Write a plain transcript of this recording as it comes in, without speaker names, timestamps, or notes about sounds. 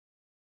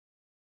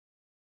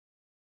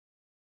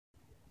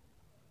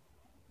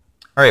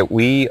All right,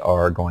 we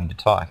are going to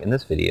talk in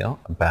this video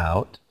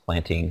about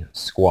planting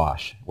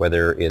squash,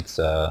 whether it's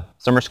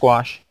summer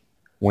squash,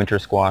 winter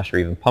squash, or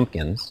even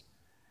pumpkins.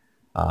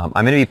 I'm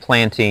going to be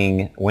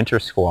planting winter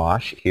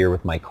squash here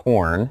with my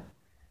corn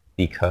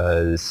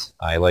because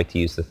I like to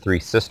use the Three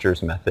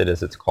Sisters method,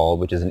 as it's called,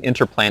 which is an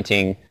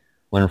interplanting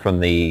learned from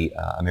the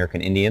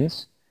American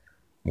Indians,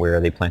 where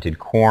they planted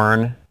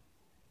corn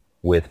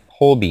with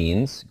pole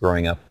beans,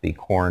 growing up the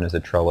corn as a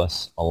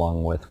trellis,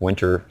 along with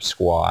winter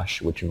squash,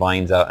 which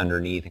vines out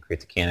underneath and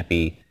creates a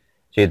canopy,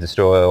 shades the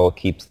soil,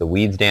 keeps the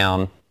weeds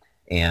down,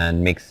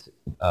 and makes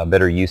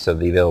better use of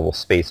the available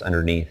space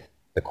underneath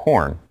the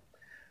corn.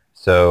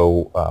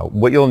 So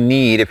what you'll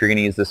need if you're going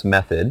to use this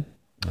method,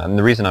 and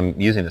the reason I'm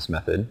using this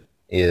method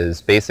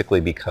is basically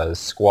because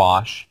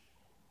squash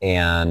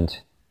and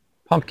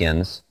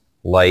pumpkins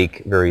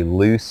like very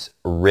loose,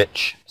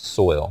 rich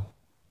soil,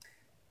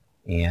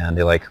 and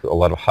they like a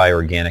lot of high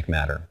organic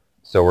matter.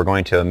 So we're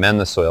going to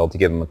amend the soil to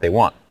give them what they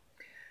want.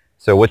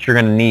 So what you're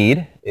going to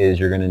need is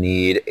you're going to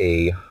need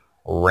a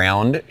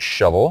round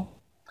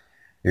shovel.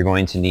 You're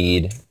going to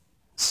need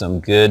some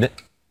good,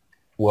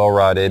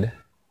 well-rotted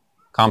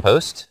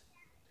compost.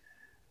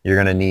 You're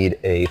going to need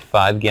a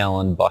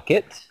 5-gallon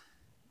bucket,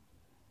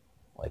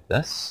 like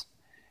this.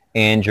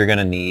 And you're going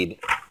to need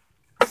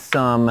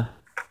some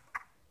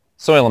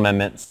soil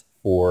amendments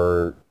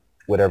for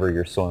whatever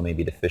your soil may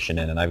be deficient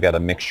in. And I've got a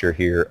mixture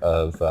here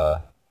of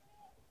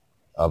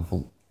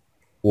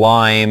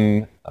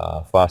lime,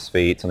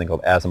 phosphate, something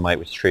called azomite,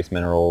 which is trace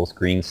minerals,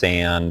 green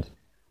sand.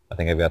 I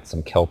think I've got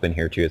some kelp in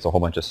here too. It's a whole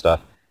bunch of stuff.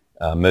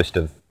 Most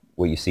of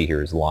what you see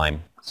here is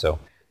lime. So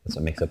that's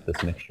what makes up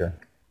this mixture.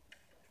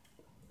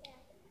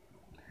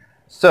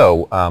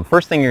 So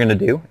first thing you're going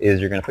to do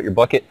is you're going to put your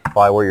bucket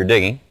by where you're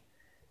digging,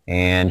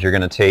 and you're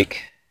going to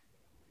take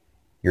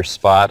your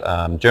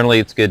spot. Generally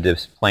it's good to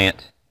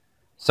plant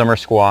summer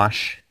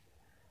squash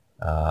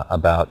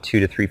about 2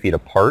 to 3 feet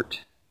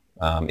apart.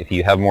 If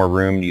you have more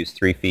room, use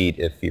 3 feet.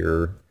 If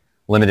you're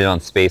limited on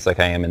space like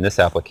I am in this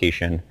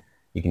application,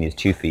 you can use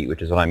 2 feet,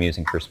 which is what I'm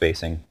using for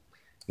spacing.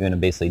 You're going to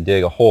basically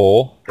dig a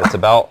hole that's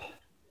about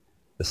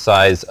the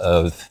size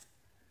of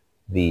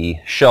the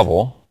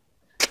shovel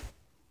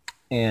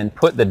and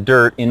put the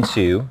dirt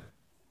into,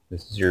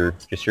 this is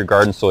just your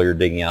garden soil you're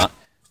digging out,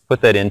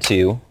 put that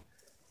into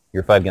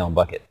your 5-gallon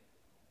bucket.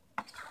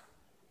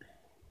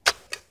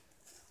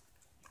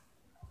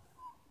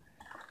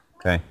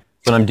 Okay,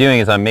 so what I'm doing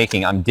is I'm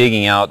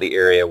digging out the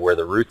area where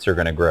the roots are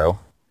going to grow,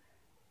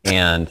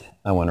 and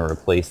I want to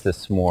replace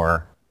this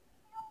more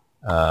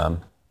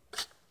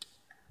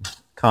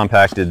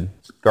compacted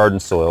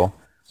garden soil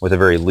with a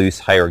very loose,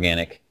 high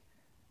organic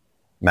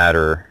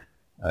matter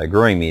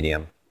growing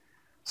medium.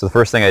 So the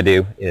first thing I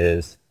do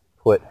is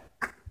put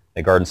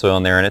the garden soil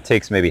in there, and it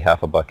takes maybe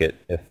half a bucket,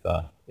 if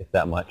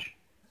that much.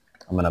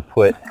 I'm going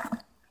to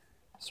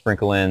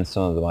sprinkle in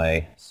some of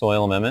my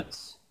soil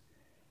amendments.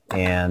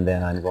 And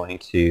then I'm going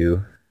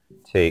to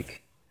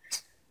take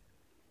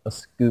a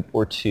scoop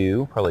or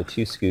two, probably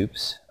 2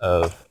 scoops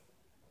of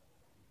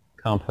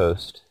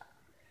compost.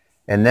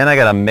 And then I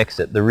got to mix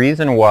it. The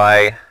reason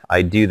why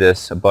I do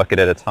this a bucket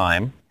at a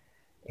time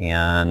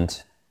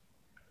and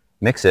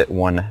mix it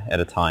one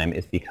at a time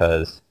is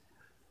because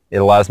it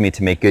allows me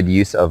to make good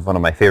use of one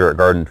of my favorite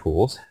garden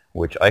tools,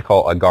 which I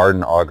call a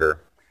garden auger.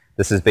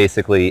 This is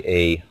basically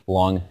a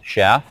long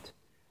shaft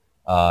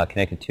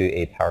connected to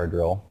a power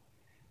drill,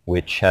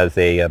 which has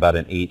about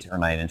an 8 or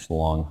 9 inch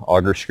long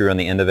auger screw on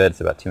the end of it. It's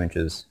about 2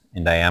 inches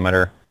in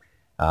diameter.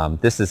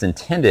 This is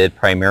intended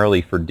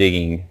primarily for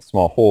digging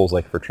small holes,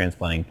 like for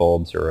transplanting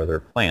bulbs or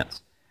other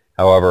plants.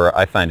 However,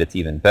 I find it's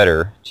even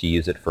better to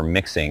use it for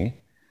mixing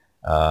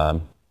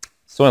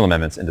soil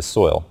amendments into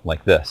soil,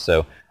 like this.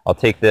 So I'll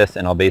take this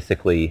and I'll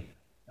basically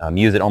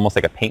use it almost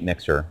like a paint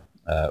mixer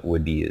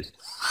would be used.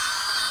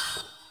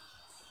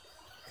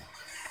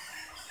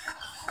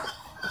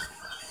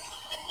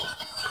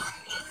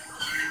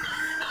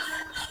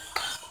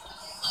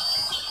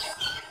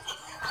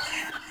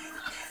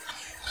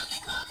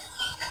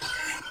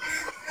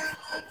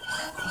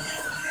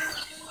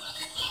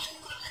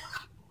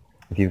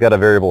 If you've got a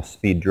variable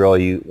speed drill,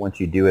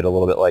 once you do it a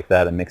little bit like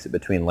that and mix it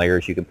between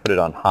layers, you can put it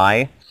on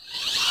high.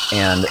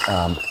 And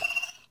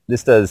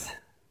this does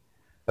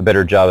a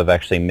better job of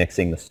actually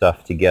mixing the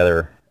stuff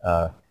together.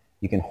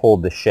 You can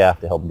hold the shaft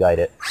to help guide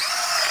it.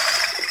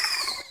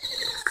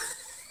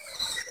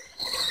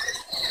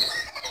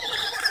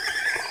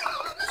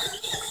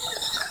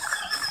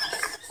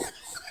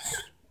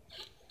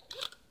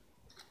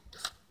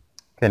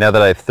 Okay, now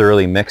that I've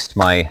thoroughly mixed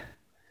my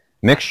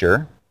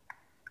mixture,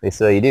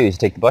 basically all you do is you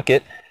take the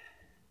bucket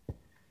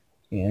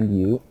and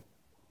you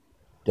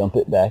dump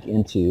it back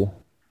into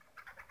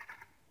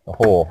the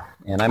hole.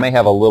 And I may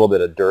have a little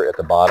bit of dirt at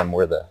the bottom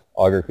where the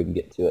auger couldn't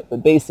get to it.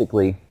 But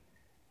basically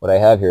what I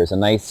have here is a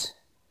nice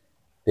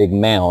big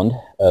mound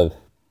of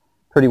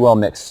pretty well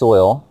mixed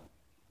soil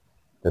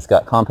that's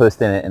got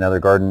compost in it and other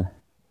garden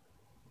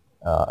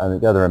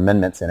other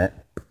amendments in it.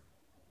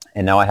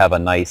 And now I have a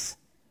nice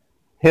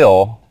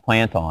hill to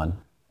plant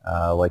on,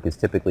 like is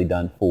typically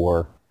done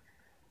for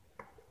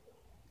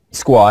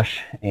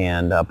squash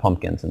and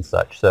pumpkins and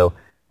such. So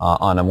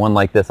on a one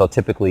like this, I'll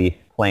typically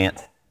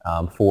plant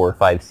 4 or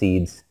 5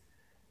 seeds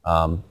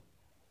kind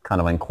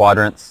of in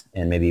quadrants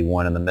and maybe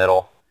one in the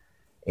middle.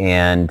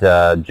 And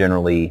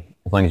generally,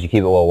 as long as you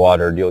keep it well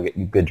watered, you'll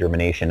get good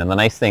germination. And the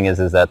nice thing is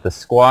that the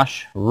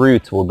squash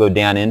roots will go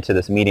down into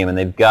this medium, and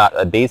they've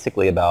got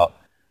basically about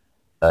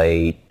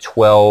a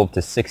 12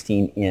 to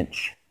 16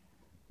 inch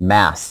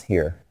mass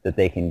here that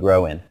they can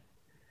grow in.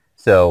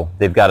 So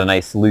they've got a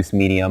nice loose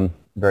medium,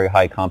 very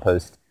high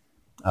compost,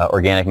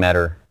 organic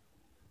matter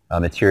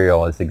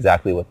material is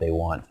exactly what they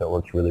want. So it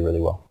works really,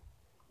 really well.